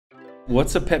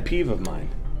What's a pet peeve of mine?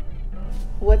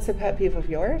 What's a pet peeve of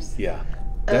yours? Yeah.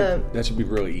 That should be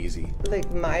really easy. Like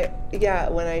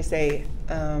when I say,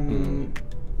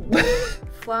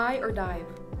 fly or dive?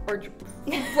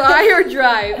 Fly or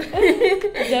drive?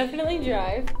 Definitely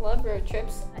drive. Love road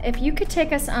trips. If you could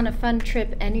take us on a fun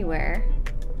trip anywhere,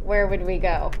 where would we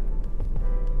go?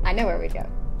 I know where we'd go.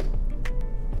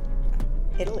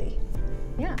 Italy.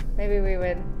 Yeah, maybe we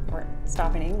would. Or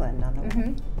stop in England on the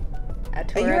way. A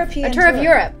European tour of tour.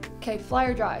 Europe. Okay, fly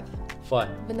or drive? Fly.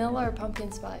 Vanilla or pumpkin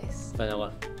spice?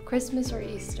 Vanilla. Christmas or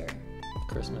Easter?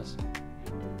 Christmas.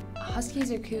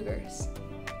 Huskies or cougars?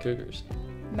 Cougars.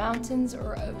 Mountains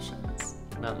or oceans?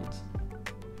 Mountains.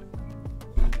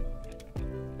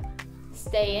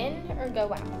 Stay in or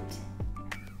go out?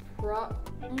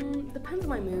 Depends on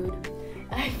my mood.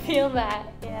 I feel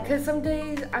that, yeah. Because some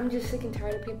days I'm just sick and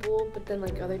tired of people, but then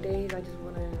like other days I just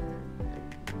want to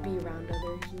be around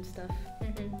others and stuff.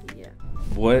 Mm-hmm. Yeah.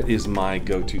 What is my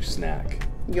go-to snack?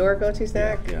 Your go-to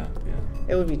snack? Yeah.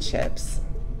 It would be chips.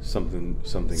 Something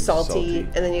Salty,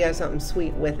 and then you got something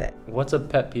sweet with it. What's a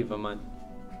pet peeve of mine?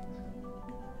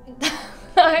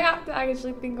 I have to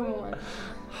actually think of one.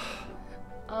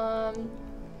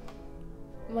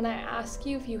 When I ask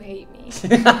you if you hate me.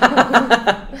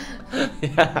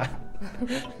 Yeah.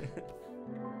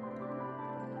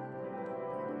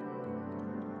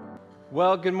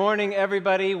 Well, good morning,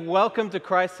 everybody. Welcome to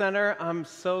Christ Center. I'm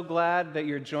so glad that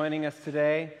you're joining us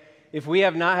today. If we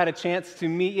have not had a chance to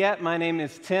meet yet, my name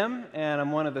is Tim, and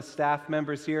I'm one of the staff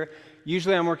members here.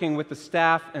 Usually I'm working with the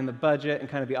staff and the budget and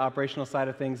kind of the operational side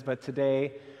of things, but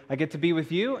today I get to be with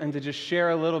you and to just share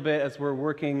a little bit as we're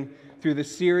working through the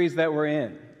series that we're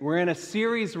in. We're in a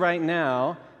series right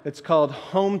now that's called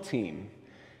HomeTeam,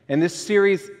 and this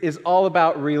series is all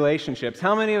about relationships.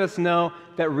 How many of us know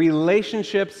that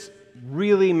relationships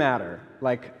really matter,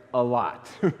 like a lot?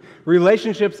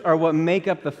 Relationships are what make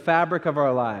up the fabric of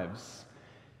our lives.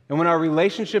 And when our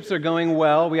relationships are going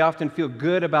well, we often feel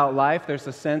good about life. There's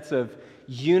a sense of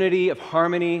unity, of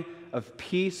harmony, of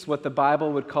peace, what the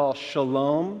Bible would call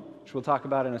shalom, which we'll talk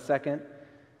about in a second.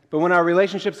 But when our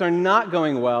relationships are not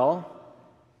going well,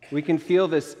 we can feel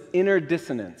this inner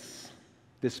dissonance,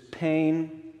 this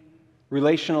pain,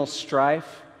 relational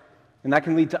strife, and that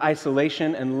can lead to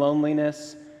isolation and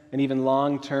loneliness and even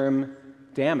long-term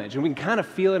damage. And we can kind of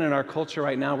feel it in our culture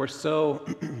right now. We're so,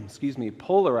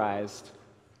 polarized.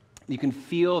 You can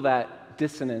feel that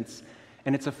dissonance,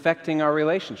 and it's affecting our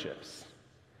relationships.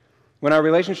 When our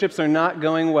relationships are not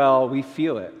going well, we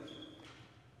feel it.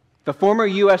 The former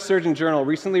U.S. Surgeon General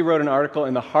recently wrote an article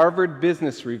in the Harvard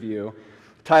Business Review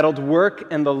titled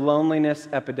 "Work and the Loneliness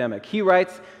Epidemic." He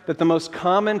writes that the most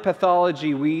common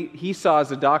pathology he saw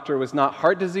as a doctor was not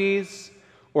heart disease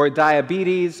or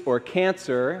diabetes or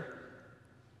cancer.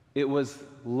 It was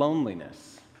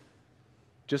loneliness.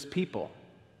 Just people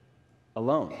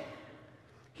alone.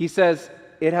 He says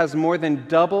it has more than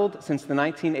doubled since the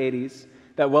 1980s,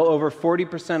 that well over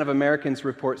 40% of Americans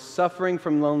report suffering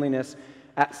from loneliness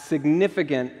at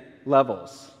significant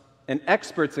levels. And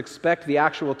experts expect the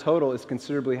actual total is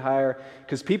considerably higher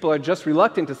because people are just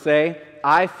reluctant to say,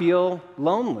 I feel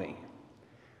lonely.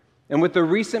 And with the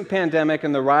recent pandemic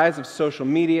and the rise of social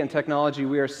media and technology,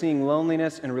 we are seeing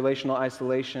loneliness and relational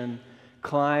isolation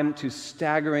climb to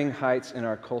staggering heights in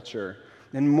our culture.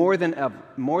 And more than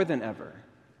ever,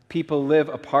 people live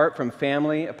apart from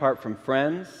family, apart from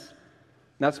friends.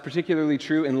 And that's particularly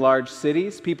true in large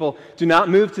cities. People do not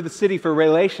move to the city for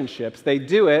relationships. They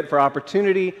do it for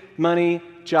opportunity, money,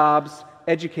 jobs,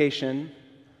 education.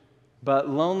 But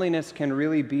loneliness can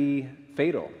really be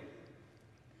fatal.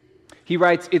 He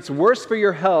writes, it's worse for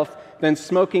your health than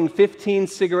smoking 15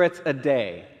 cigarettes a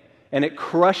day, and it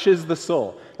crushes the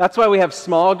soul. That's why we have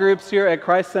small groups here at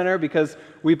Christ Center, because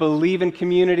we believe in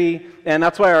community, and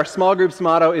that's why our small group's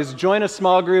motto is join a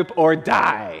small group or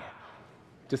die.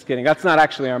 Just kidding, that's not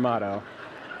actually our motto.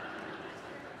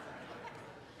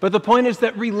 But the point is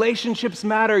that relationships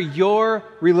matter. Your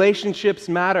relationships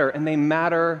matter, and they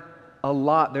matter a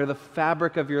lot. They're the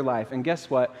fabric of your life. And guess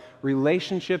what?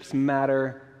 Relationships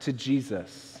matter to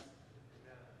Jesus.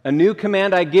 A new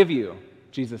command I give you,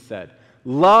 Jesus said.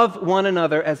 Love one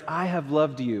another as I have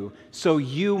loved you, so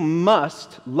you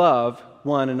must love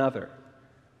one another.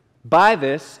 By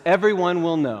this, everyone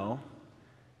will know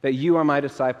that you are my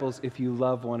disciples if you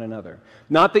love one another.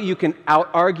 Not that you can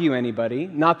out-argue anybody,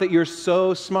 not that you're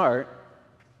so smart,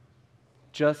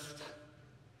 just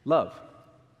love.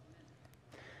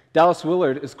 Dallas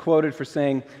Willard is quoted for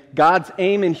saying, God's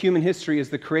aim in human history is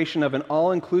the creation of an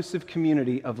all-inclusive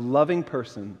community of loving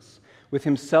persons, with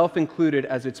himself included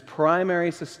as its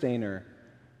primary sustainer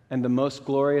and the most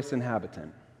glorious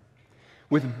inhabitant.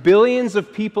 With billions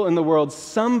of people in the world,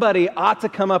 somebody ought to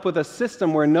come up with a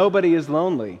system where nobody is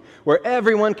lonely, where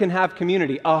everyone can have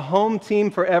community, a home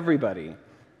team for everybody.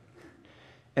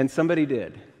 And somebody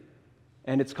did.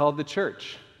 And it's called the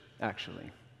church,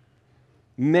 actually.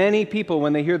 Many people,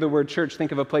 when they hear the word church,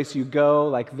 think of a place you go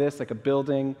like this, like a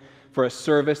building, for a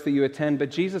service that you attend. But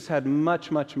Jesus had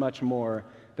much, much, much more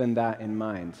than that in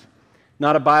mind.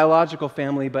 Not a biological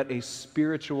family, but a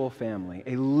spiritual family,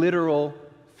 a literal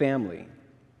family.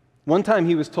 One time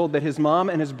he was told that his mom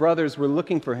and his brothers were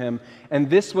looking for him,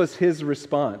 and this was his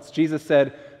response. Jesus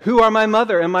said, "Who are my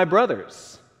mother and my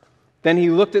brothers?" Then he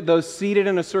looked at those seated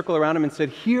in a circle around him and said,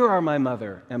 "Here are my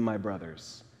mother and my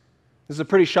brothers." This is a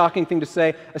pretty shocking thing to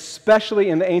say, especially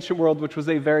in the ancient world, which was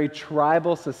a very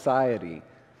tribal society.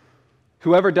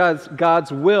 Whoever does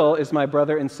God's will is my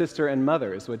brother and sister and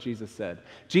mother, is what Jesus said.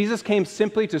 Jesus came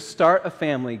simply to start a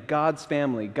family, God's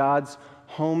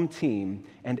home team,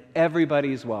 and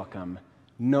everybody's welcome.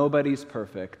 Nobody's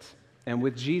perfect. And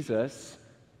with Jesus,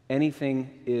 anything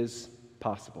is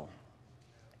possible.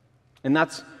 And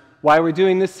that's why we're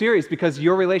doing this series, because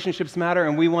your relationships matter,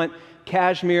 and we want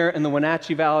Kashmir and the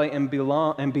Wenatchee Valley and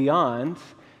beyond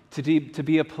to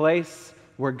be a place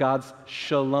where God's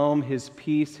shalom, His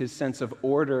peace, His sense of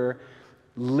order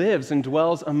lives and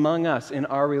dwells among us in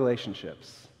our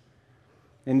relationships.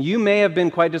 And you may have been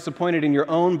quite disappointed in your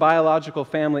own biological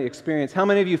family experience. How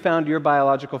many of you found your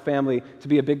biological family to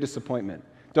be a big disappointment?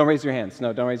 Don't raise your hands.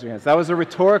 No, don't raise your hands. That was a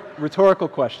rhetorical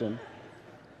question.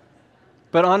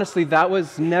 But honestly, that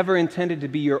was never intended to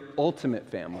be your ultimate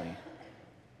family.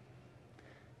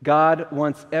 God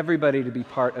wants everybody to be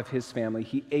part of His family.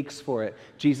 He aches for it.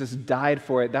 Jesus died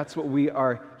for it. That's what we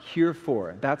are here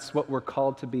for. That's what we're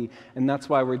called to be. And that's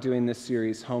why we're doing this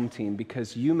series, Home Team,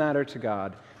 because you matter to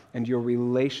God and your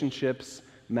relationships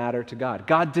matter to God.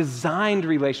 God designed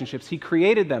relationships. He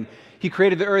created them. He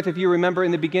created the earth. If you remember,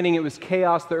 in the beginning, it was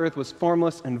chaos. The earth was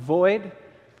formless and void,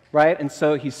 right? And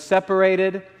so He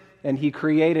separated, and He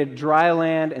created dry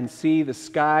land and sea, the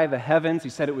sky, the heavens. He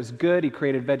said it was good. He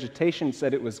created vegetation. He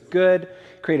said it was good.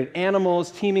 Created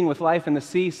animals teeming with life in the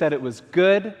sea. He said it was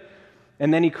good.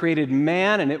 And then He created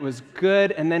man, and it was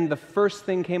good. And then the first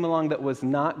thing came along that was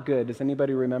not good. Does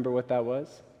anybody remember what that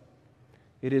was?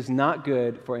 It is not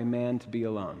good for a man to be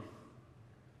alone.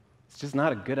 It's just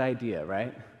not a good idea,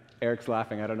 right? Eric's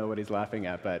laughing. I don't know what he's laughing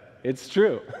at, but it's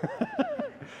true.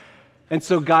 And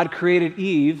so God created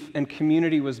Eve, and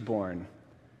community was born.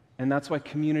 And that's why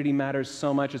community matters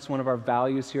so much. It's one of our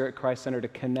values here at Christ Center, to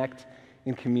connect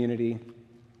in community.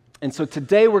 And so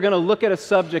today we're going to look at a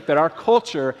subject that our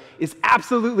culture is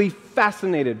absolutely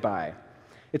fascinated by.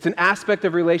 It's an aspect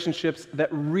of relationships that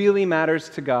really matters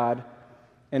to God,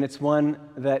 and it's one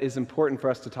that is important for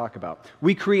us to talk about.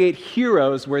 We create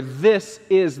heroes where this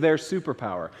is their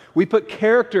superpower. We put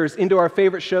characters into our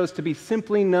favorite shows to be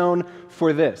simply known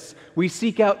for this. We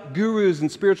seek out gurus and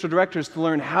spiritual directors to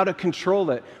learn how to control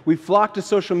it. We flock to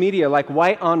social media like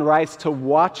white on rice to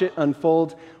watch it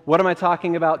unfold. What am I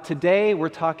talking about? Today we're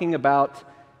talking about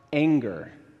anger.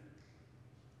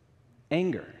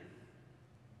 Anger.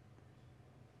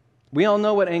 We all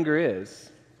know what anger is.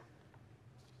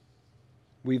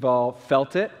 We've all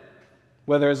felt it,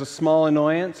 whether as a small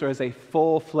annoyance or as a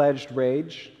full-fledged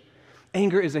rage.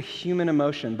 Anger is a human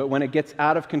emotion, but when it gets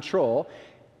out of control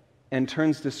and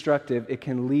turns destructive, it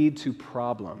can lead to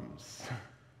problems.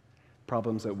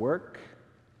 Problems at work,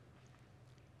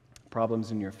 problems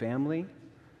in your family,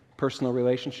 personal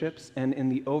relationships, and in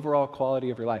the overall quality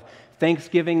of your life.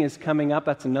 Thanksgiving is coming up.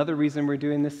 That's another reason we're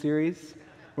doing this series.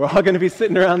 We're all going to be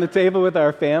sitting around the table with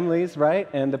our families, right?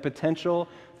 And the potential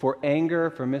for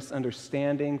anger, for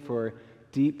misunderstanding, for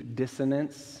deep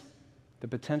dissonance, the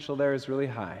potential there is really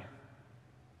high.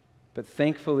 But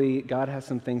thankfully, God has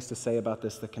some things to say about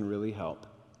this that can really help.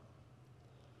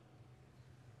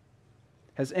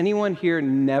 Has anyone here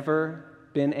never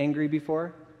been angry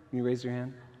before? Can you raise your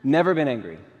hand? Never been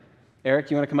angry. Eric,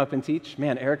 you want to come up and teach?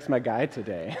 Man, Eric's my guy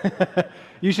today.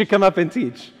 You should come up and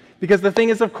teach. Because the thing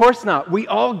is, of course not. We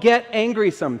all get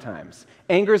angry sometimes.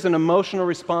 Anger is an emotional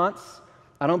response.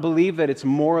 I don't believe that it's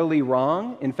morally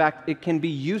wrong. In fact, it can be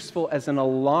useful as an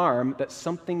alarm that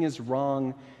something is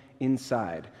wrong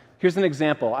inside. Here's an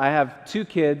example. I have two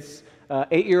kids,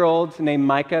 8-year-old named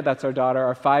Micah, that's our daughter,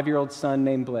 our 5-year-old son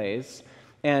named Blaze.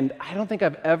 And I don't think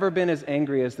I've ever been as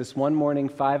angry as this one morning,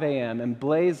 5 a.m., and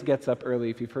Blaze gets up early.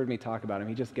 If you've heard me talk about him,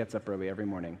 he just gets up early every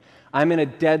morning. I'm in a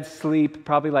dead sleep,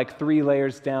 probably like 3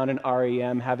 layers down in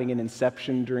REM, having an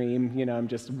inception dream. You know, I'm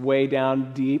just way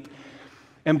down deep.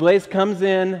 And Blaze comes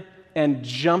in and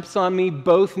jumps on me,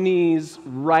 both knees,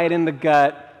 right in the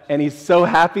gut, and he's so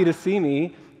happy to see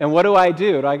me. And what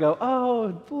do? Do I go, oh,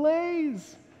 explode,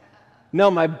 blaze. No,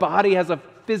 my body has a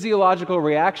physiological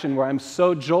reaction where I'm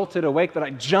so jolted awake that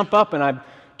I jump up and I'm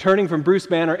turning from Bruce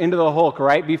Banner into the Hulk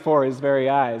right before his very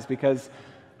eyes because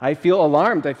I feel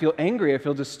alarmed, I feel angry, I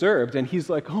feel disturbed. And he's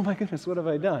like, oh my goodness, what have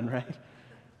I done, right?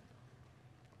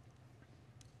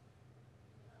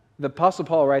 The Apostle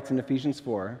Paul writes in Ephesians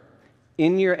 4,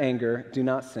 in your anger, do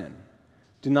not sin.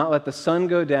 Do not let the sun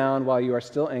go down while you are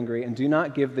still angry, and do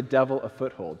not give the devil a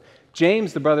foothold.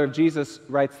 James, the brother of Jesus,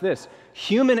 writes this,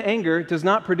 human anger does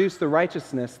not produce the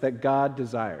righteousness that God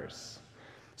desires.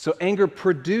 So anger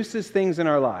produces things in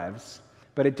our lives,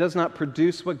 but it does not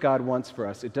produce what God wants for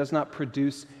us. It does not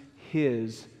produce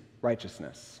His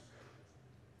righteousness.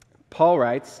 Paul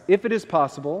writes, if it is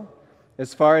possible,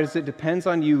 as far as it depends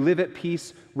on you, live at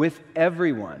peace with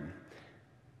everyone.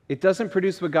 It doesn't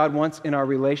produce what God wants in our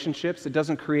relationships. It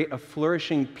doesn't create a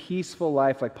flourishing, peaceful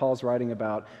life like Paul's writing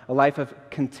about, a life of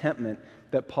contentment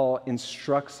that Paul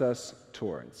instructs us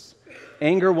towards.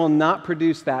 Anger will not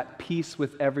produce that peace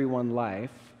with everyone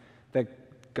life that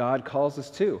God calls us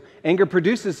to. Anger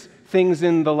produces things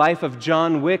in the life of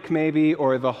John Wick, maybe,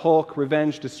 or the Hulk,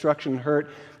 revenge, destruction, hurt.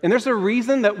 And there's a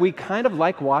reason that we kind of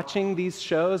like watching these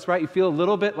shows, right? You feel a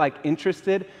little bit like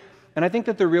interested. And I think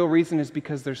that the real reason is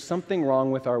because there's something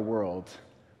wrong with our world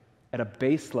at a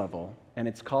base level, and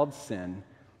it's called sin,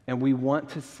 and we want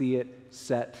to see it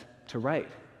set to right?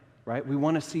 We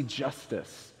want to see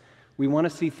justice. We want to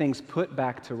see things put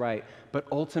back to right, but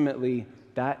ultimately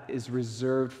that is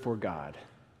reserved for God.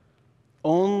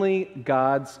 Only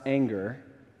God's anger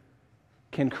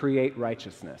can create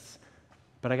righteousness.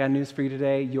 But I got news for you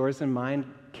today, yours and mine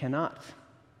cannot.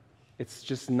 It's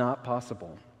just not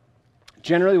possible.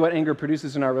 Generally, what anger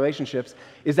produces in our relationships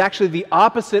is actually the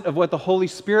opposite of what the Holy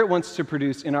Spirit wants to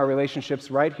produce in our relationships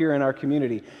right here in our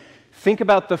community. Think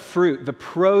about the fruit, the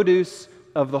produce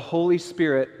of the Holy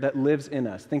Spirit that lives in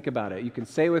us. Think about it. You can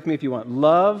say it with me if you want.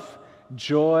 Love,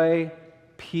 joy,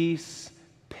 peace,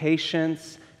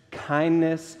 patience,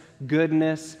 kindness,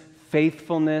 goodness,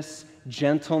 faithfulness,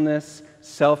 gentleness,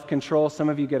 self-control. Some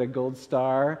of you get a gold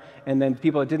star, and then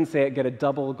people that didn't say it get a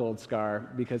double gold star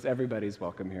because everybody's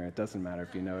welcome here. It doesn't matter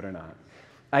if you know it or not.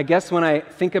 I guess when I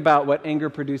think about what anger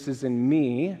produces in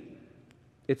me,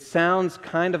 it sounds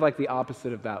kind of like the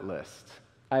opposite of that list.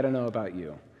 I don't know about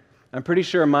you. I'm pretty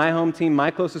sure my home team, my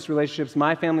closest relationships,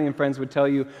 my family and friends would tell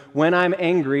you when I'm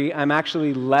angry, I'm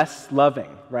actually less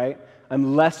loving, right?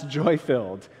 I'm less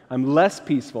joy-filled. I'm less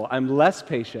peaceful. I'm less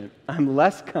patient. I'm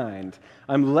less kind.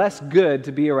 I'm less good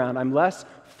to be around. I'm less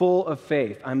full of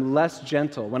faith. I'm less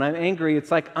gentle. When I'm angry, it's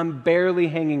like I'm barely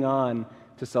hanging on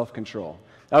to self-control.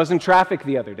 I was in traffic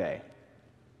the other day.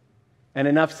 And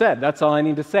enough said. That's all I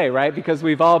need to say, right? Because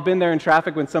we've all been there in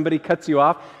traffic when somebody cuts you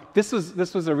off. This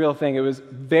was a real thing. It was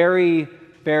very,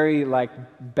 very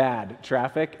bad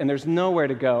traffic, and there's nowhere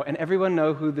to go. And everyone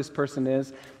know who this person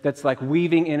is that's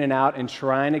weaving in and out and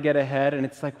trying to get ahead. And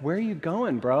it's where are you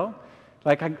going, bro?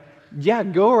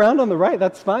 Go around on the right.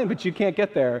 That's fine, but you can't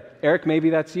get there. Eric, maybe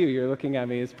that's you. You're looking at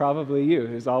me. It's probably you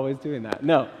who's always doing that.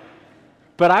 No.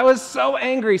 But I was so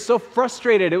angry, so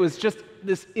frustrated. It was just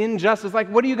this injustice.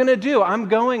 What are you going to do?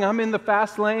 I'm in the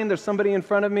fast lane. There's somebody in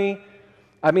front of me.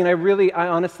 I mean, I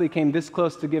honestly came this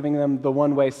close to giving them the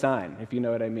one-way sign, if you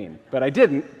know what I mean. But I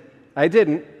didn't.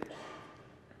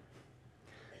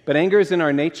 But anger is in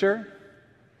our nature,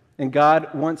 and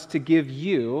God wants to give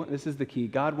you, this is the key,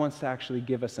 God wants to actually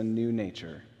give us a new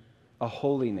nature, a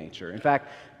holy nature. In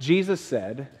fact, Jesus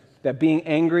said that being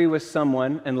angry with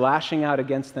someone and lashing out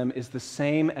against them is the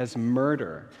same as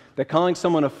murder. That calling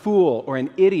someone a fool or an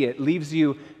idiot leaves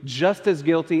you just as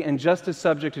guilty and just as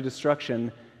subject to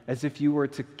destruction as if you were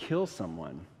to kill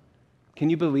someone. Can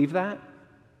you believe that?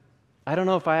 I don't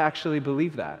know if I actually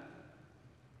believe that.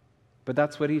 But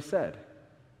that's what he said.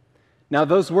 Now,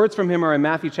 those words from him are in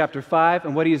Matthew chapter 5,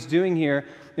 and what he is doing here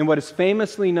in what is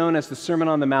famously known as the Sermon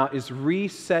on the Mount is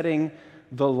resetting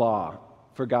the law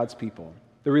for God's people.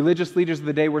 The religious leaders of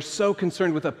the day were so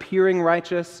concerned with appearing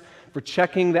righteous, for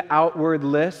checking the outward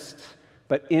list,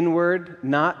 but inward,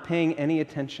 not paying any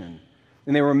attention.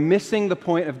 And they were missing the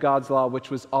point of God's law, which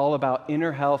was all about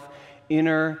inner health,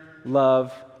 inner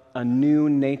love, a new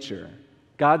nature.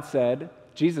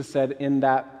 Jesus said in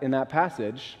that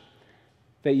passage,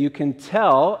 that you can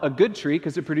tell a good tree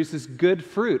because it produces good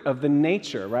fruit of the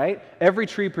nature, right? Every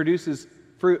tree produces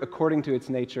fruit according to its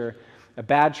nature. A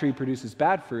bad tree produces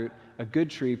bad fruit. A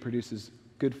good tree produces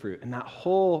good fruit. And that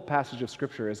whole passage of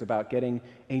Scripture is about getting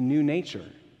a new nature.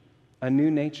 A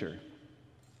new nature.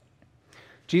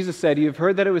 Jesus said, "You have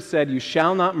heard that it was said, 'You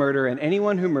shall not murder, and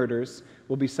anyone who murders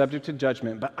will be subject to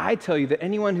judgment, but I tell you that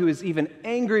anyone who is even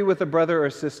angry with a brother or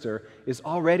sister is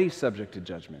already subject to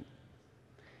judgment.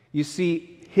 You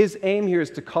see, his aim here is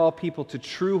to call people to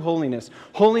true holiness.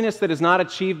 Holiness that is not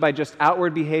achieved by just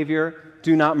outward behavior.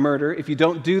 Do not murder. If you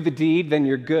don't do the deed, then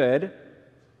you're good,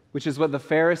 which is what the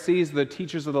Pharisees, the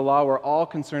teachers of the law, were all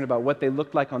concerned about, what they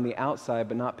looked like on the outside,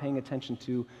 but not paying attention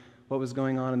to what was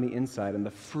going on the inside. And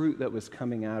the fruit that was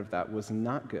coming out of that was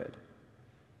not good.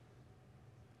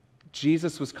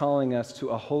 Jesus was calling us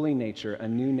to a holy nature, a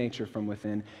new nature from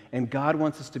within, and God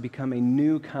wants us to become a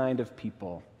new kind of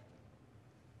people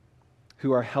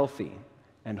who are healthy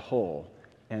and whole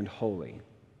and holy.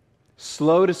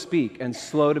 Slow to speak and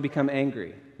slow to become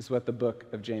angry is what the book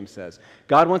of James says.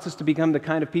 God wants us to become the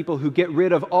kind of people who get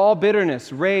rid of all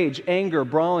bitterness, rage, anger,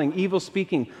 brawling, evil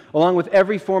speaking, along with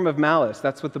every form of malice.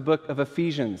 That's what the book of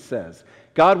Ephesians says.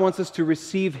 God wants us to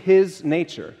receive his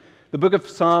nature. The book of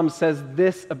Psalms says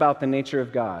this about the nature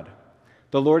of God.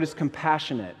 The Lord is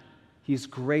compassionate. He's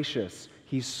gracious.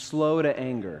 He's slow to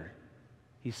anger.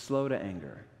 He's slow to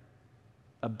anger.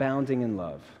 Abounding in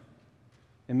love.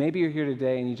 And maybe you're here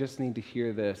today and you just need to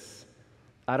hear this.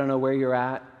 I don't know where you're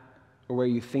at or where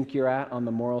you think you're at on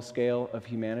the moral scale of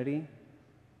humanity,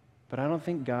 but I don't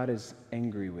think God is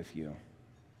angry with you.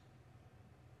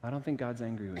 I don't think God's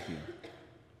angry with you.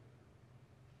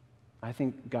 I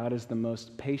think God is the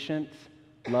most patient,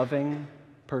 loving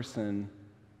person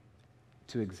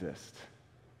to exist.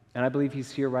 And I believe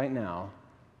he's here right now.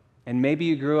 And maybe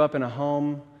you grew up in a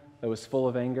home that was full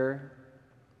of anger.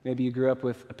 Maybe you grew up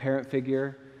with a parent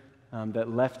figure that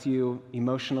left you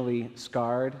emotionally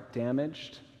scarred,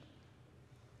 damaged.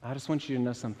 I just want you to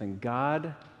know something.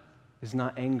 God is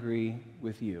not angry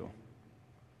with you.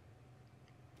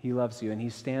 He loves you, and he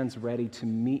stands ready to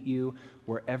meet you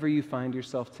wherever you find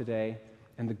yourself today.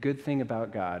 And the good thing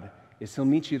about God is he'll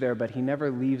meet you there, but he never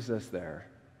leaves us there.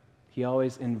 He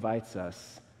always invites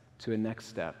us to a next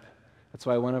step. That's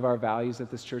why one of our values at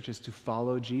this church is to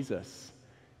follow Jesus.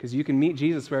 Because you can meet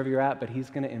Jesus wherever you're at, but he's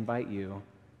going to invite you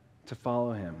to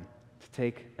follow him, to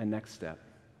take a next step.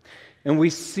 And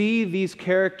we see these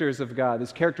characters of God,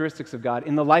 these characteristics of God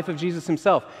in the life of Jesus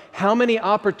himself. How many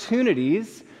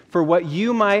opportunities for what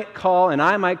you might call and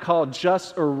I might call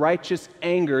just or righteous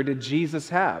anger did Jesus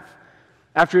have?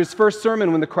 After his first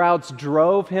sermon, when the crowds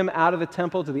drove him out of the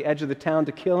temple to the edge of the town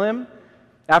to kill him,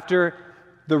 after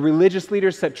the religious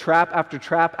leaders set trap after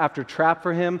trap after trap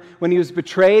for him, when he was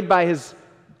betrayed by his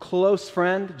close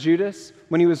friend, Judas,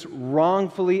 when he was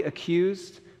wrongfully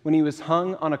accused, when he was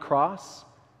hung on a cross,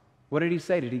 what did he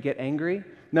say? Did he get angry?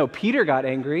 No, Peter got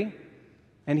angry,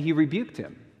 and he rebuked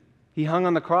him. He hung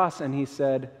on the cross, and he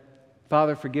said,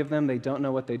 Father, forgive them, they don't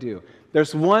know what they do.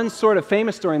 There's one sort of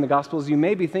famous story in the Gospels you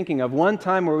may be thinking of, one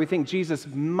time where we think Jesus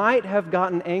might have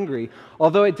gotten angry,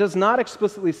 although it does not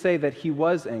explicitly say that he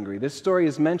was angry. This story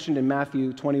is mentioned in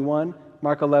Matthew 21,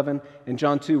 Mark 11, and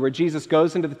John 2, where Jesus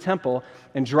goes into the temple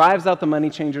and drives out the money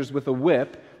changers with a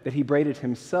whip that he braided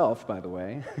himself, by the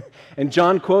way. And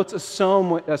John quotes a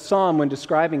psalm when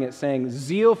describing it, saying,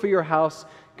 "Zeal for your house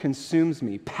consumes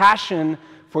me. Passion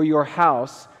for your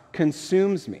house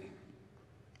consumes me."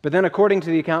 But then according to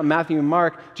the account in Matthew and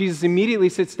Mark, Jesus immediately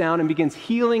sits down and begins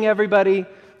healing everybody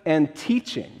and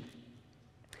teaching.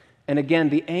 And again,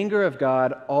 the anger of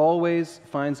God always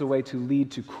finds a way to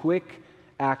lead to quick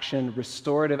action,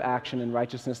 restorative action in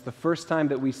righteousness. The first time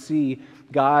that we see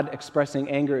God expressing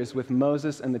anger is with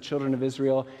Moses and the children of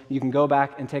Israel. You can go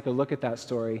back and take a look at that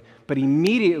story. But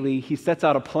immediately he sets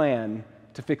out a plan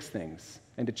to fix things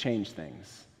and to change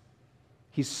things.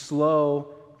 He's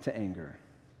slow to anger.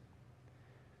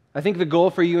 I think the goal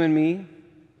for you and me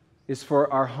is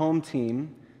for our home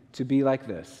team to be like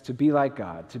this, to be like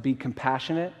God, to be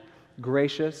compassionate,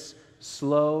 gracious,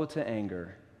 slow to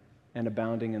anger, and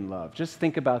abounding in love. Just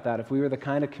think about that. If we were the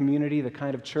kind of community, the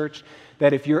kind of church,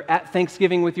 that if you're at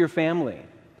Thanksgiving with your family,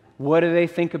 what do they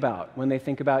think about when they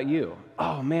think about you?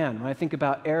 Oh man, when I think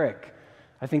about Eric,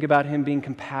 I think about him being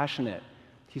compassionate.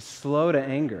 He's slow to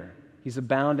anger. He's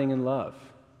abounding in love.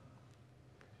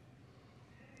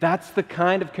 That's the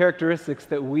kind of characteristics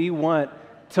that we want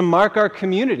to mark our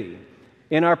community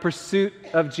in our pursuit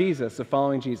of Jesus, of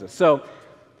following Jesus. So,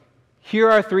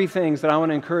 here are three things that I want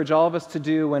to encourage all of us to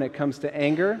do when it comes to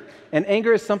anger. And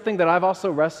anger is something that I've also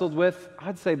wrestled with,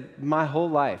 I'd say, my whole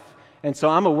life. And so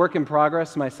I'm a work in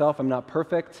progress myself. I'm not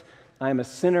perfect. I am a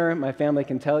sinner. My family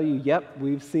can tell you, yep,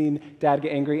 we've seen Dad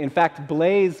get angry. In fact,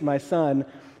 Blaze, my son,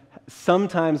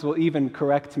 sometimes will even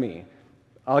correct me.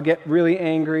 I'll get really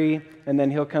angry, and then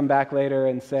he'll come back later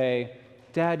and say,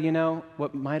 Dad, you know,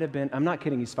 what might have been, I'm not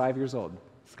kidding, he's 5 years old.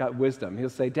 He's got wisdom. He'll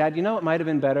say, Dad, you know what might have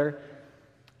been better?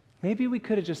 maybe we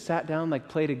could have just sat down, like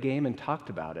played a game and talked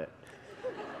about it.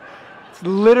 It's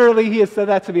literally, he has said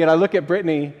that to me, and I look at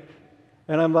Brittany,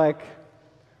 and I'm like,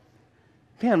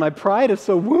 man, my pride is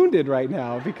so wounded right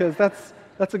now, because that's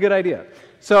a good idea.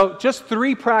 So just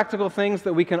 3 practical things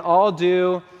that we can all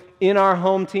do in our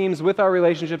home teams, with our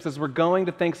relationships as we're going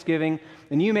to Thanksgiving.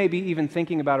 And you may be even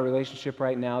thinking about a relationship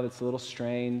right now that's a little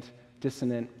strained,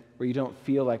 dissonant, where you don't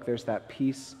feel like there's that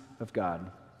peace of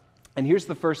God. And here's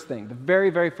the first thing, the very,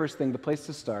 very first thing, the place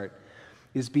to start,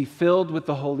 is be filled with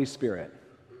the Holy Spirit.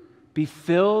 Be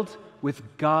filled with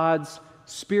God's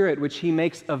Spirit, which he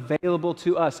makes available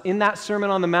to us. In that Sermon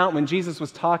on the Mount, when Jesus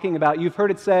was talking about, you've heard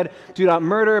it said, do not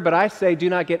murder, but I say, do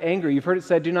not get angry. You've heard it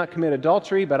said, do not commit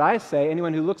adultery, but I say,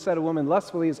 anyone who looks at a woman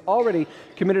lustfully has already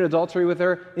committed adultery with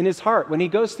her in his heart. When he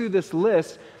goes through this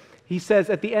list, he says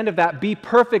at the end of that, be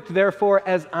perfect, therefore,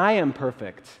 as I am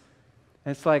perfect.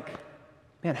 And it's like,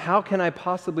 man, how can I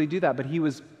possibly do that? But he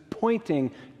was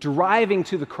pointing, driving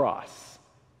to the cross.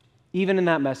 Even in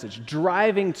that message,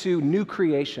 driving to new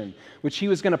creation, which he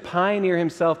was going to pioneer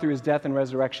himself through his death and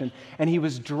resurrection. And he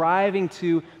was driving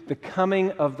to the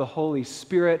coming of the Holy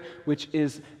Spirit, which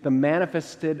is the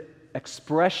manifested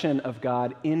expression of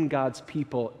God in God's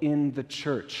people, in the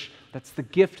church. That's the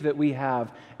gift that we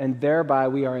have, and thereby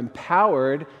we are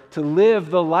empowered to live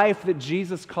the life that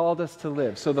Jesus called us to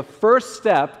live. So the first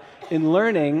step in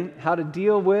learning how to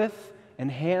deal with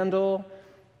and handle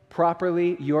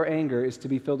properly your anger is to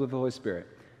be filled with the Holy Spirit.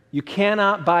 You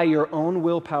cannot, by your own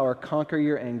willpower, conquer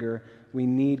your anger. We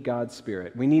need God's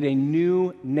Spirit. We need a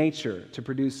new nature to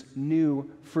produce new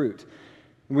fruit.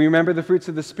 We remember the fruits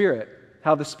of the Spirit,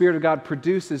 how the Spirit of God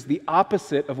produces the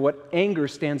opposite of what anger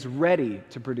stands ready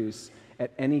to produce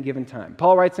at any given time.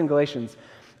 Paul writes in Galatians,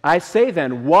 I say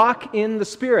then, walk in the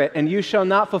Spirit, and you shall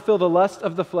not fulfill the lust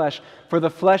of the flesh, for the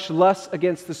flesh lusts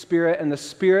against the Spirit, and the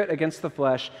Spirit against the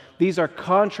flesh. These are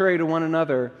contrary to one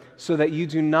another, so that you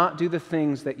do not do the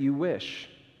things that you wish.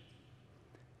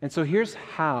 And so here's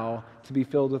how to be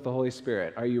filled with the Holy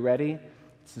Spirit. Are you ready?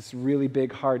 It's this really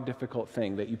big, hard, difficult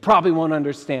thing that you probably won't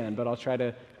understand, but I'll try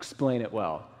to explain it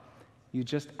well. You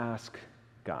just ask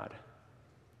God.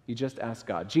 You just ask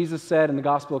God. Jesus said in the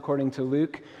Gospel according to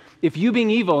Luke, if you being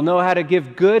evil know how to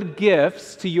give good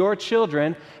gifts to your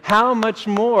children, how much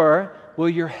more will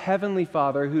your heavenly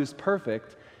Father, who's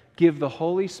perfect, give the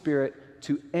Holy Spirit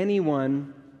to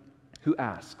anyone who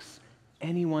asks?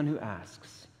 Anyone who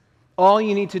asks. All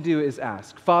you need to do is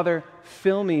ask, Father,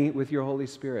 fill me with your Holy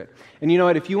Spirit. And you know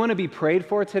what? If you want to be prayed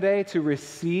for today to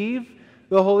receive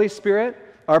the Holy Spirit,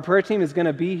 our prayer team is going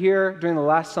to be here during the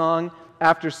last song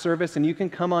after service, and you can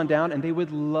come on down, and they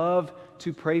would love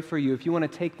to pray for you. If you want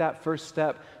to take that first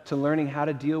step to learning how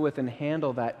to deal with and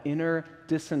handle that inner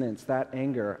dissonance, that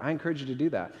anger, I encourage you to do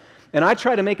that. And I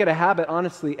try to make it a habit,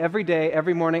 honestly, every day,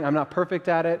 every morning. I'm not perfect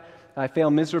at it. I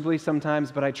fail miserably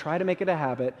sometimes, but I try to make it a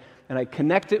habit, and I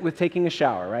connect it with taking a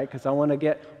shower, right? Because I want to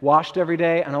get washed every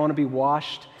day, and I want to be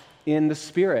washed in the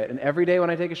Spirit. And every day when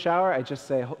I take a shower, I just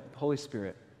say, Holy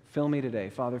Spirit, fill me today.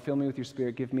 Father, fill me with your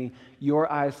Spirit. Give me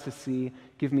your eyes to see.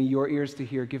 Give me your ears to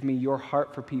hear. Give me your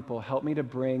heart for people. Help me to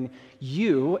bring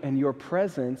you and your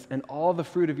presence and all the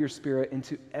fruit of your Spirit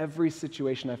into every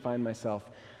situation I find myself.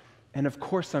 And of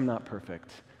course, I'm not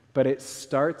perfect, but it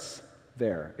starts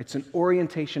there. It's an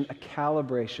orientation, a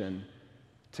calibration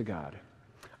to God.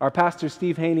 Our pastor,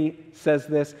 Steve Haney, says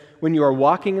this, when you are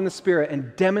walking in the Spirit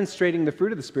and demonstrating the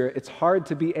fruit of the Spirit, it's hard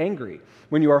to be angry.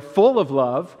 When you are full of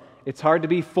love, it's hard to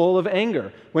be full of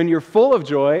anger. When you're full of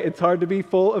joy, it's hard to be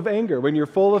full of anger. When you're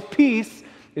full of peace,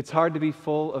 it's hard to be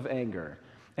full of anger.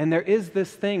 And there is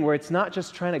this thing where it's not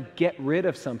just trying to get rid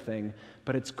of something,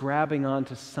 but it's grabbing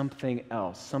onto something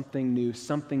else, something new,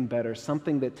 something better,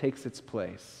 something that takes its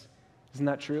place. Isn't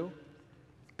that true?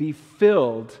 Be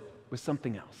filled with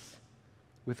something else,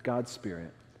 with God's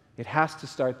Spirit. It has to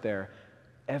start there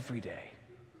every day.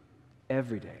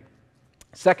 Every day.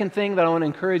 Second thing that I want to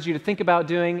encourage you to think about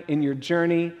doing in your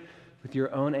journey with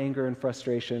your own anger and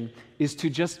frustration is to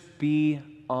just be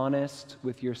honest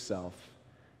with yourself.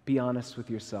 Be honest with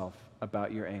yourself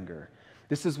about your anger.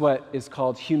 This is what is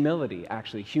called humility,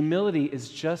 actually. Humility is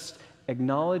just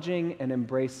acknowledging and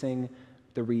embracing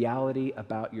the reality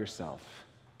about yourself,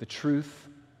 the truth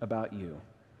about you.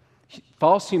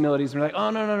 False humility is like, oh,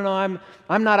 no,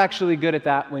 I'm not actually good at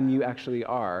that when you actually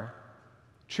are.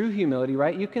 True humility,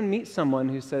 right? You can meet someone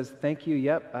who says, thank you,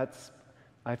 yep,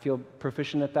 I feel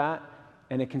proficient at that,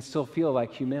 and it can still feel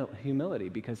like humility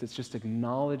because it's just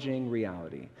acknowledging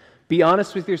reality. Be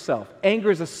honest with yourself.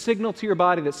 Anger is a signal to your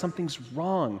body that something's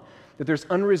wrong, that there's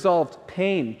unresolved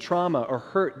pain, trauma, or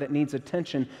hurt that needs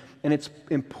attention. And it's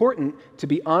important to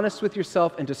be honest with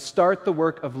yourself and to start the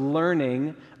work of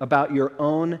learning about your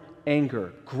own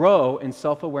anger. Grow in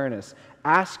self-awareness.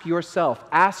 Ask yourself,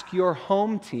 ask your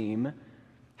home team,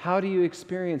 how do you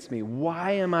experience me?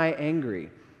 Why am I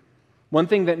angry? One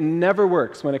thing that never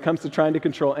works when it comes to trying to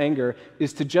control anger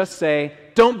is to just say,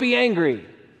 don't be angry,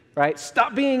 right?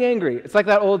 Stop being angry. It's like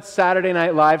that old Saturday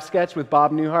Night Live sketch with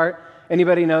Bob Newhart.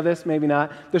 Anybody know this? Maybe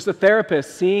not. There's a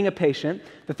therapist seeing a patient.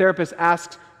 The therapist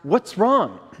asks, what's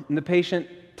wrong? And the patient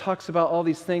talks about all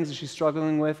these things that she's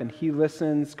struggling with, and he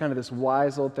listens, kind of this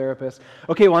wise old therapist.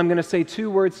 Okay, well, I'm going to say 2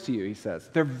 words to you, he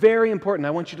says. They're very important. I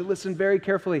want you to listen very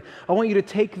carefully. I want you to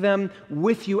take them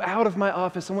with you out of my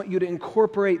office. I want you to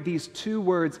incorporate these 2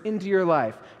 words into your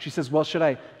life. She says, well, should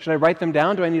I write them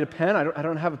down? Do I need a pen? I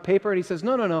don't have a paper. And he says,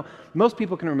 no. Most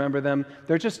people can remember them.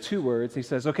 They're just 2 words. He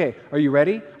says, okay, are you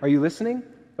ready? Are you listening?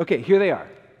 Okay, here they are.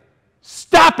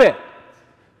 Stop it!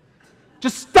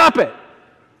 Just stop it!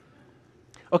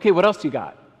 Okay, what else do you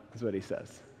got? Is what he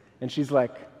says. And she's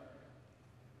like,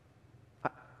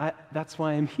 that's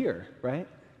why I'm here, right?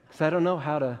 Because I don't know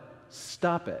how to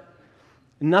stop it.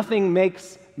 Nothing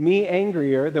makes me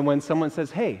angrier than when someone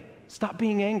says, hey, stop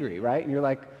being angry, right? And you're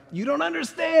like, you don't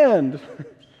understand.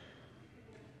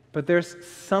 But there's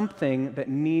something that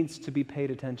needs to be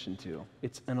paid attention to.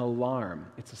 It's an alarm.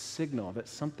 It's a signal that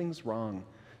something's wrong.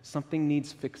 Something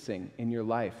needs fixing in your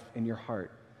life, in your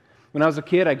heart. When I was a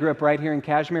kid, I grew up right here in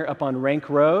Kashmir, up on Rank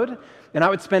Road, and I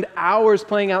would spend hours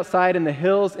playing outside in the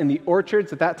hills, in the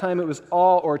orchards. At that time, it was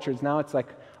all orchards. Now it's like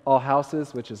all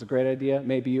houses, which is a great idea.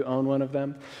 Maybe you own one of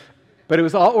them. But it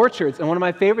was all orchards, and one of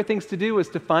my favorite things to do was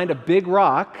to find a big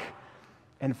rock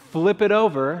and flip it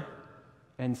over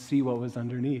and see what was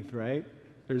underneath, right?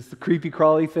 There's the creepy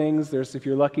crawly things. There's, if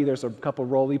you're lucky, there's a couple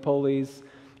roly-polies.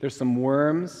 There's some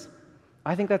worms.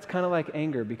 I think that's kind of like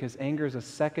anger, because anger is a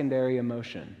secondary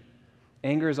emotion.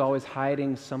 Anger is always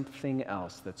hiding something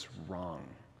else that's wrong.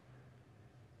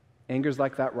 Anger is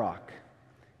like that rock,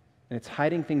 and it's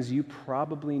hiding things you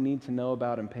probably need to know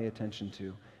about and pay attention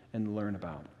to and learn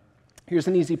about. Here's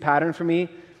an easy pattern for me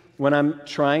when I'm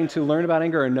trying to learn about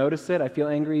anger or notice it. I feel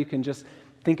angry. You can just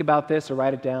think about this or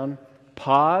write it down.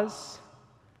 Pause,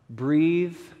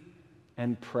 breathe,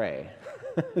 and pray.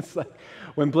 It's like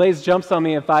when Blaze jumps on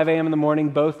me at 5 a.m. in the morning,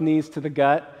 both knees to the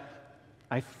gut,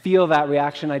 I feel that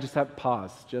reaction. I just have to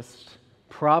pause. Just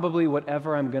probably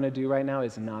whatever I'm going to do right now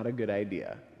is not a good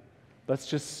idea. Let's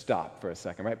just stop for a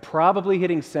second, right? Probably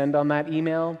hitting send on that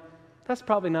email, that's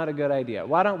probably not a good idea.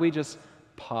 Why don't we just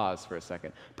pause for a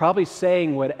second? Probably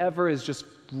saying whatever is just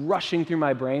rushing through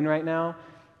my brain right now,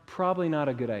 probably not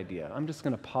a good idea. I'm just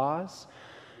going to pause,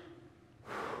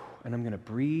 and I'm going to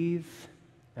breathe,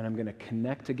 and I'm going to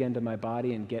connect again to my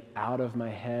body and get out of my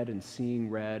head and seeing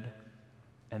red.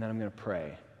 And then I'm going to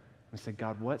pray and say,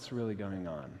 God, what's really going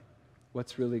on?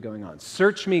 What's really going on?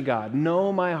 Search me, God.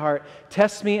 Know my heart.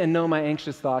 Test me and know my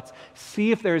anxious thoughts.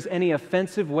 See if there's any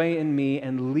offensive way in me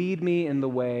and lead me in the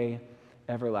way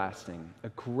everlasting. A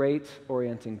great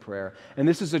orienting prayer. And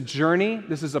this is a journey.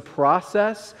 This is a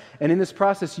process. And in this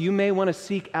process, you may want to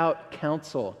seek out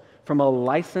counsel from a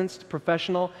licensed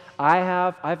professional.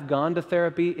 I've gone to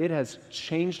therapy. It has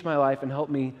changed my life and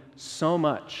helped me so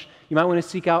much. You might want to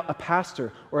seek out a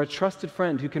pastor or a trusted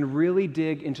friend who can really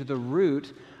dig into the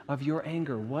root of your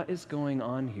anger. What is going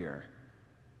on here?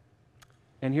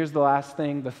 And here's the last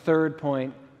thing, the third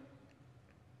point.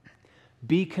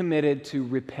 Be committed to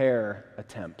repair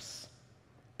attempts.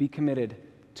 Be committed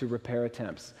to repair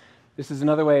attempts. This is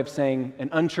another way of saying, an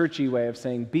unchurchy way of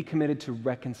saying, be committed to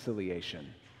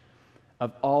reconciliation,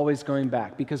 of always going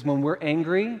back. Because when we're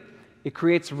angry, it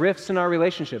creates rifts in our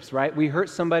relationships, right? We hurt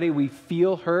somebody, we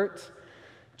feel hurt.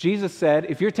 Jesus said,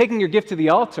 if you're taking your gift to the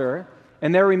altar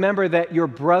and there remember that your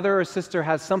brother or sister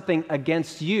has something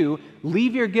against you,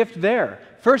 leave your gift there.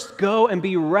 First go and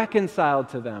be reconciled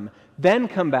to them. Then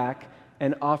come back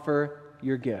and offer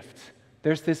your gift.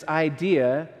 There's this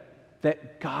idea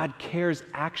that God cares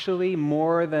actually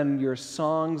more than your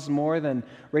songs, more than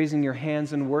raising your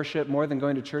hands in worship, more than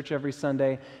going to church every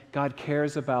Sunday. God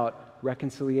cares about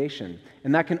reconciliation.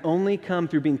 And that can only come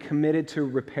through being committed to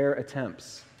repair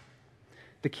attempts.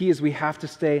 The key is we have to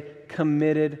stay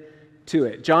committed to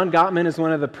it. John Gottman is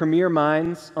one of the premier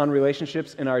minds on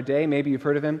relationships in our day. Maybe you've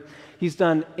heard of him. He's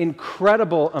done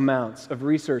incredible amounts of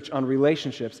research on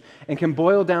relationships and can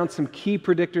boil down some key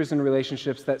predictors in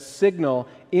relationships that signal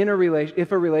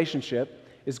if a relationship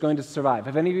is going to survive.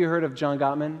 Have any of you heard of John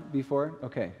Gottman before?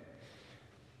 Okay.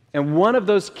 And one of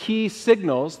those key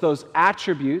signals, those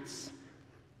attributes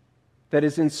that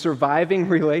is in surviving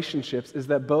relationships, is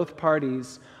that both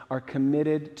parties are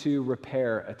committed to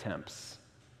repair attempts.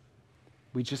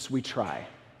 We try.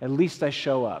 At least I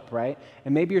show up, right?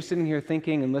 And maybe you're sitting here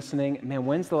thinking and listening, man,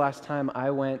 when's the last time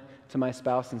I went to my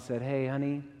spouse and said, hey,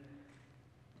 honey,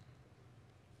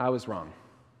 I was wrong.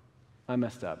 I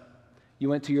messed up. You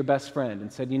went to your best friend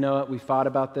and said, you know what, we fought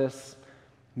about this.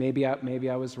 Maybe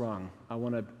I was wrong. I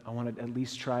want to at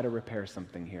least try to repair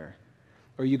something here.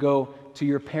 Or you go to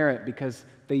your parent because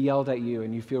they yelled at you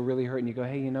and you feel really hurt and you go,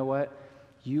 hey, you know what?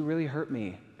 You really hurt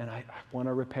me and I want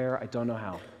to repair. I don't know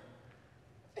how.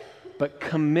 But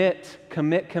commit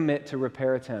to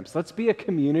repair attempts. Let's be a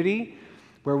community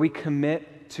where we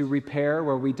commit to repair,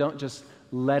 where we don't just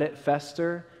let it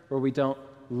fester, where we don't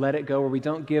let it go, where we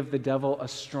don't give the devil a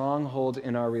stronghold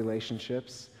in our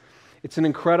relationships. It's an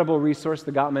incredible resource,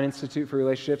 the Gottman Institute for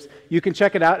Relationships. You can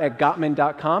check it out at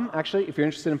gottman.com, actually, if you're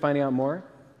interested in finding out more.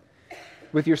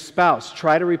 With your spouse,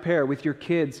 try to repair. With your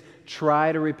kids,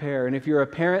 try to repair. And if you're a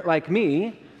parent like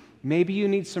me, maybe you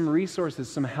need some resources,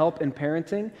 some help in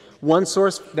parenting. One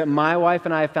source that my wife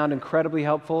and I have found incredibly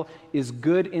helpful is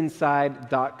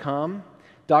goodinside.com.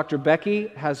 Dr. Becky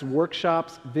has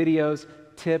workshops, videos,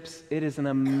 tips. It is an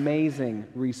amazing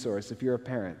resource if you're a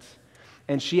parent.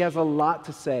 And she has a lot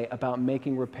to say about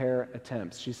making repair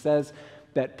attempts. She says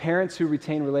that parents who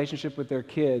retain relationship with their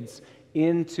kids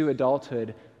into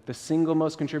adulthood, the single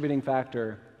most contributing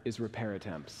factor is repair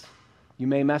attempts. You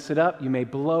may mess it up, you may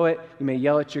blow it, you may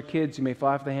yell at your kids, you may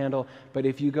fly off the handle, but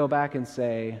if you go back and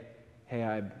say,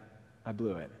 hey, I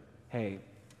blew it. Hey,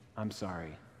 I'm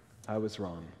sorry. I was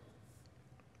wrong.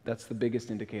 That's the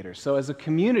biggest indicator. So as a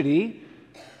community,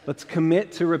 let's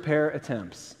commit to repair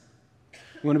attempts.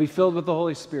 We want to be filled with the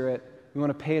Holy Spirit. We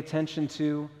want to pay attention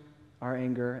to our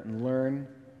anger and learn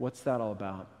what's that all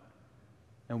about.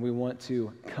 And we want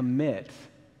to commit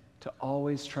to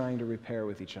always trying to repair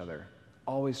with each other.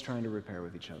 Always trying to repair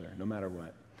with each other, no matter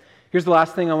what. Here's the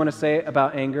last thing I want to say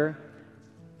about anger.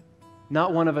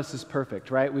 Not one of us is perfect,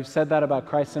 right? We've said that about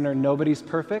Christ Center. Nobody's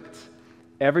perfect.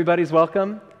 Everybody's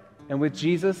welcome. And with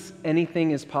Jesus,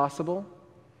 anything is possible.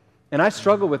 And I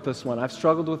struggle with this one. I've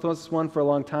struggled with this one for a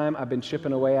long time. I've been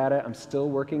chipping away at it. I'm still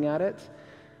working at it.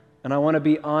 And I want to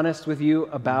be honest with you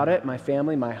about it, my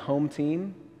family, my home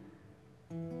team.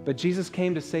 But Jesus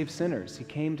came to save sinners. He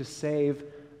came to save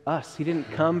us. He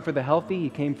didn't come for the healthy. He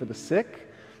came for the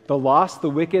sick, the lost, the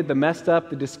wicked, the messed up,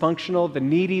 the dysfunctional, the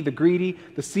needy, the greedy,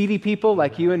 the seedy people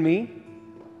like you and me.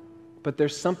 But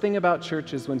there's something about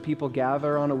churches when people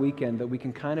gather on a weekend that we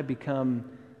can kind of become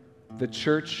the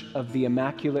church of the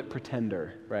immaculate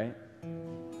pretender, right?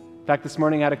 In fact, this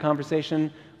morning I had a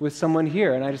conversation with someone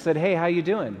here, and I just said, hey, how you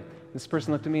doing? This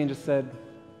person looked at me and just said,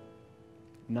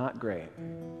 not great.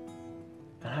 And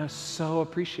I so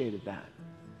appreciated that.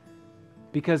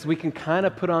 Because we can kind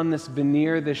of put on this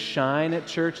veneer, this shine at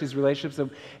church, these relationships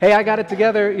of, hey, I got it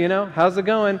together, how's it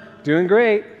going? Doing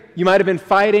great. You might have been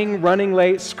fighting, running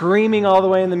late, screaming all the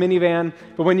way in the minivan,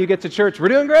 but when you get to church, we're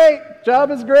doing great.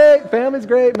 Job is great, family's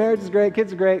great, marriage is great,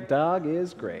 kids are great, dog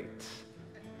is great.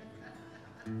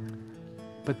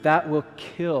 But that will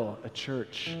kill a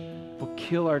church, will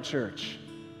kill our church,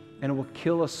 and it will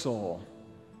kill a soul.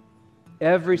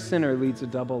 Every sinner leads a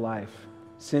double life.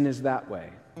 Sin is that way.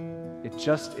 It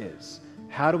just is.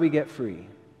 How do we get free?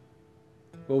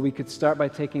 Well, we could start by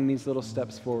taking these little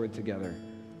steps forward together.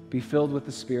 Be filled with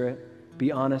the Spirit.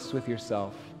 Be honest with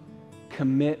yourself.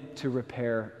 Commit to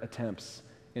repair attempts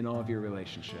in all of your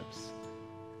relationships.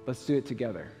 Let's do it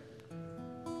together.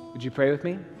 Would you pray with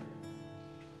me?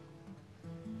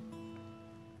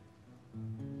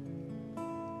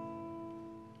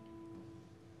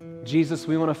 Jesus,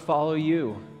 we want to follow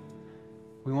you.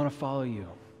 We want to follow you.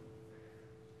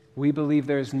 We believe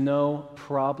there's no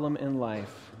problem in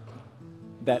life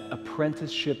that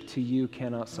apprenticeship to you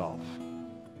cannot solve.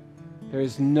 There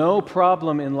is no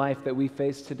problem in life that we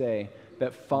face today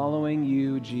that following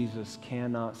you, Jesus,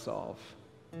 cannot solve.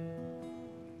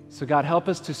 So God, help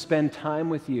us to spend time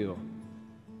with you.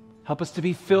 Help us to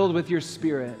be filled with your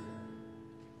Spirit.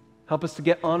 Help us to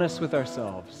get honest with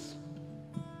ourselves.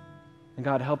 And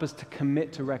God, help us to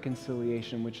commit to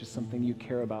reconciliation, which is something you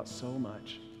care about so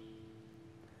much.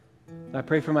 I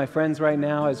pray for my friends right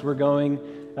now as we're going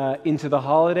into the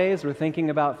holidays. We're thinking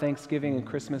about Thanksgiving and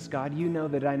Christmas. God, you know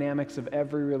the dynamics of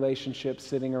every relationship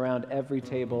sitting around every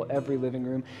table, every living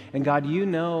room. And God, you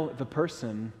know the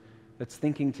person that's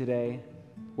thinking today,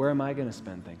 where am I going to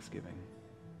spend Thanksgiving?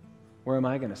 Where am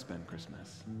I going to spend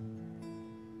Christmas?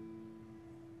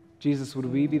 Jesus, would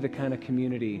we be the kind of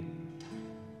community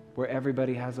where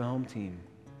everybody has a home team,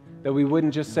 That we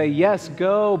wouldn't just say, yes,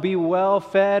 go, be well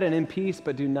fed and in peace,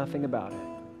 but do nothing about it.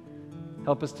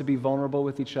 Help us to be vulnerable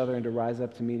with each other and to rise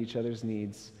up to meet each other's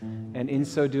needs. And in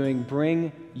so doing,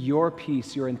 bring your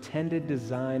peace, your intended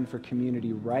design for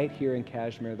community right here in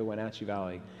Kashmir, the Wenatchee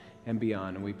Valley, and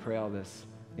beyond. And we pray all this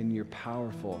in your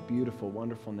powerful, beautiful,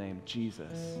 wonderful name,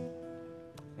 Jesus.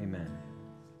 Amen.